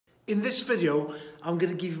In this video, I'm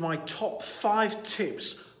going to give you my top 5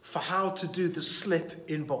 tips for how to do the slip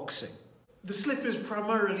in boxing. The slip is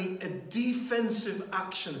primarily a defensive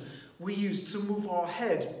action we use to move our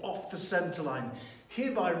head off the centre line,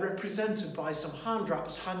 hereby represented by some hand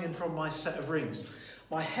wraps hanging from my set of rings.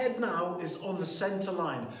 My head now is on the centre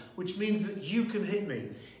line, which means that you can hit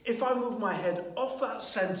me. If I move my head off that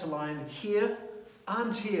centre line here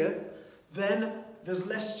and here, then there's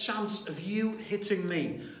less chance of you hitting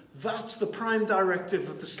me. That's the prime directive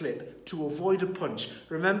of the slip, to avoid a punch.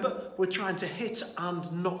 Remember, we're trying to hit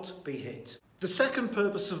and not be hit. The second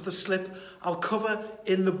purpose of the slip I'll cover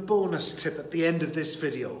in the bonus tip at the end of this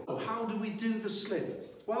video. So how do we do the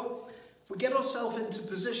slip? Well, we get ourselves into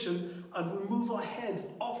position and we move our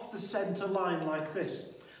head off the centre line like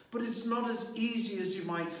this. But it's not as easy as you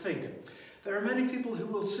might think. There are many people who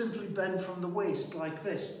will simply bend from the waist like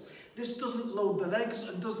this. This doesn't load the legs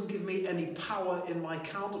and doesn't give me any power in my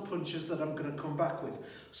counter punches that I'm going to come back with.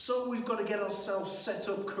 So we've got to get ourselves set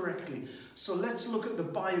up correctly. So let's look at the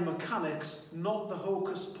biomechanics, not the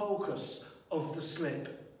hocus pocus of the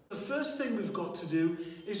slip. The first thing we've got to do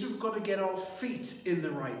is we've got to get our feet in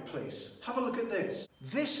the right place. Have a look at this.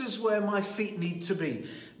 This is where my feet need to be.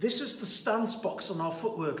 This is the stance box on our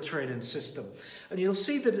footwork training system. And you'll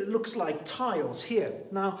see that it looks like tiles here.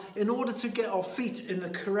 Now, in order to get our feet in the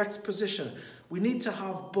correct position, we need to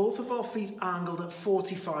have both of our feet angled at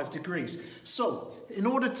 45 degrees. So, in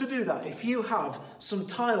order to do that, if you have some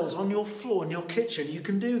tiles on your floor in your kitchen, you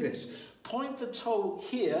can do this. Point the toe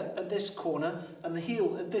here at this corner and the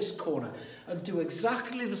heel at this corner, and do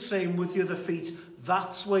exactly the same with the other feet.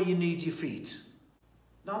 That's where you need your feet.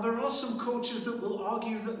 Now, there are some coaches that will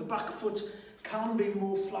argue that the back foot can be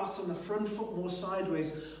more flat and the front foot more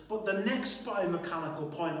sideways, but the next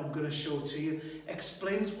biomechanical point I'm going to show to you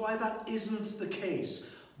explains why that isn't the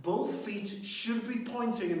case. Both feet should be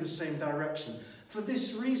pointing in the same direction. For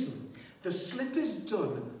this reason, the slip is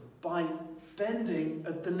done by bending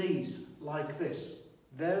at the knees like this.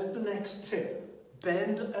 There's the next tip.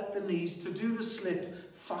 Bend at the knees to do the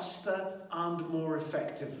slip faster and more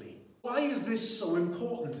effectively. Why is this so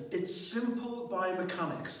important? It's simple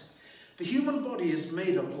biomechanics. The human body is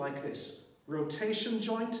made up like this. Rotation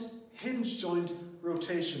joint, hinge joint,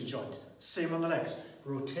 rotation joint. Same on the legs.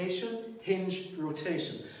 Rotation, hinge,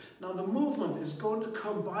 rotation. Now the movement is going to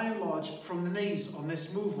come by and large from the knees on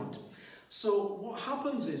this movement. So what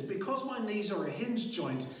happens is, because my knees are a hinge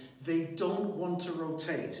joint, they don't want to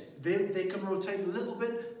rotate. They can rotate a little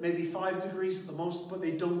bit, maybe 5 degrees at the most, but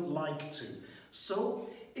they don't like to. So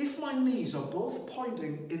if my knees are both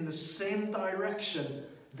pointing in the same direction,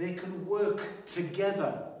 they can work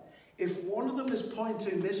together. If one of them is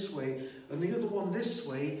pointing this way and the other one this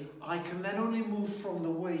way, I can then only move from the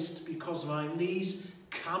waist because my knees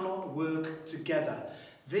cannot work together.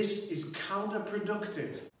 This is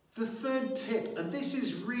counterproductive. The third tip, and this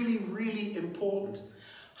is really, really important.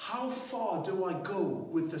 How far do I go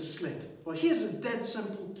with the slip? Well, here's a dead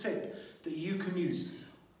simple tip that you can use.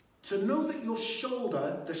 To know that your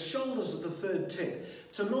shoulder, the shoulders are the third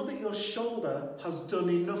tip, to know that your shoulder has done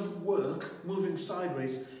enough work moving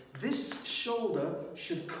sideways, this shoulder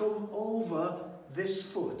should come over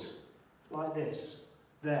this foot, like this,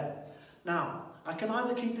 there. Now, I can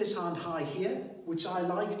either keep this hand high here, which I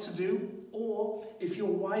like to do, or if you're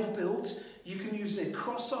wide built, you can use a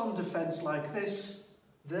cross-arm defense like this,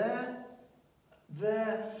 there,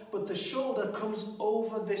 but the shoulder comes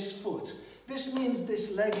over this foot. This means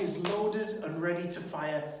this leg is loaded and ready to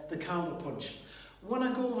fire the counter punch. When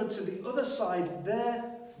I go over to the other side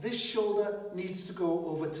there, this shoulder needs to go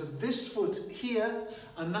over to this foot here,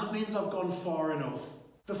 and that means I've gone far enough.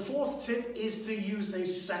 The fourth tip is to use a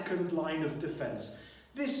second line of defense.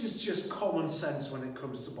 This is just common sense when it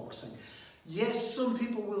comes to boxing. Yes, some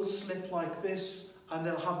people will slip like this and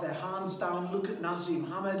they'll have their hands down. Look at Nazim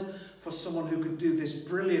Hamed for someone who could do this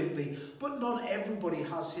brilliantly, but not everybody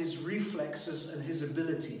has his reflexes and his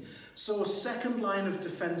ability. So a second line of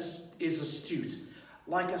defense is astute.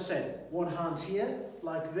 Like I said, one hand here,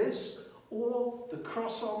 like this, or the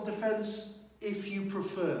cross-arm defense, if you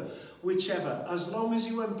prefer, whichever, as long as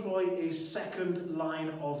you employ a second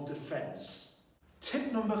line of defense.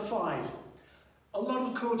 Tip number 5. A lot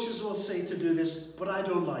of coaches will say to do this, but I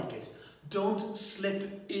don't like it. Don't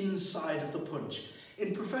slip inside of the punch.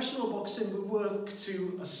 In professional boxing, we work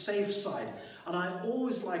to a safe side, and I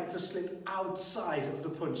always like to slip outside of the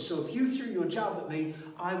punch. So if you threw your jab at me,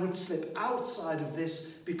 I would slip outside of this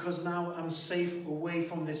because now I'm safe away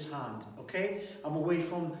from this hand, okay? I'm away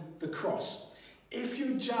from the cross. If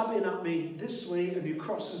you're jabbing at me this way and your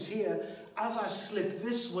cross is here, as I slip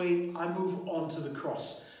this way, I move on to the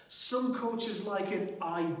cross. Some coaches like it,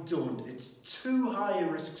 I don't. It's too high a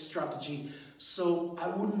risk strategy, so I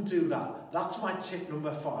wouldn't do that. That's my tip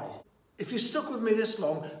number 5. If you're stuck with me this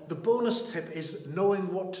long, the bonus tip is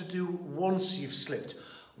knowing what to do once you've slipped.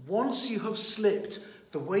 Once you have slipped,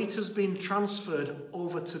 the weight has been transferred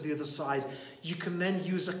over to the other side. You can then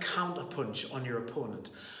use a counter punch on your opponent.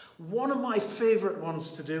 One of my favourite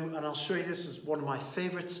ones to do, and I'll show you this as one of my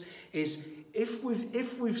favourites, is if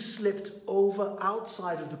we've slipped over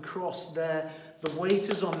outside of the cross there, the weight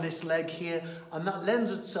is on this leg here, and that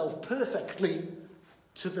lends itself perfectly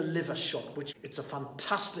to the liver shot, which it's a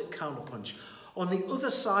fantastic counter punch. On the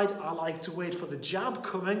other side, I like to wait for the jab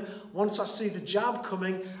coming. Once I see the jab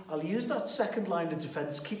coming, I'll use that second line of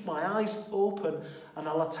defense, keep my eyes open, and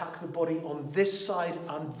I'll attack the body on this side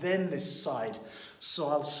and then this side. So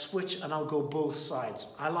I'll switch and I'll go both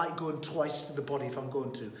sides. I like going twice to the body if I'm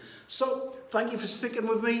going to. So thank you for sticking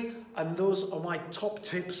with me, and those are my top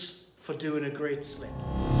tips for doing a great slip.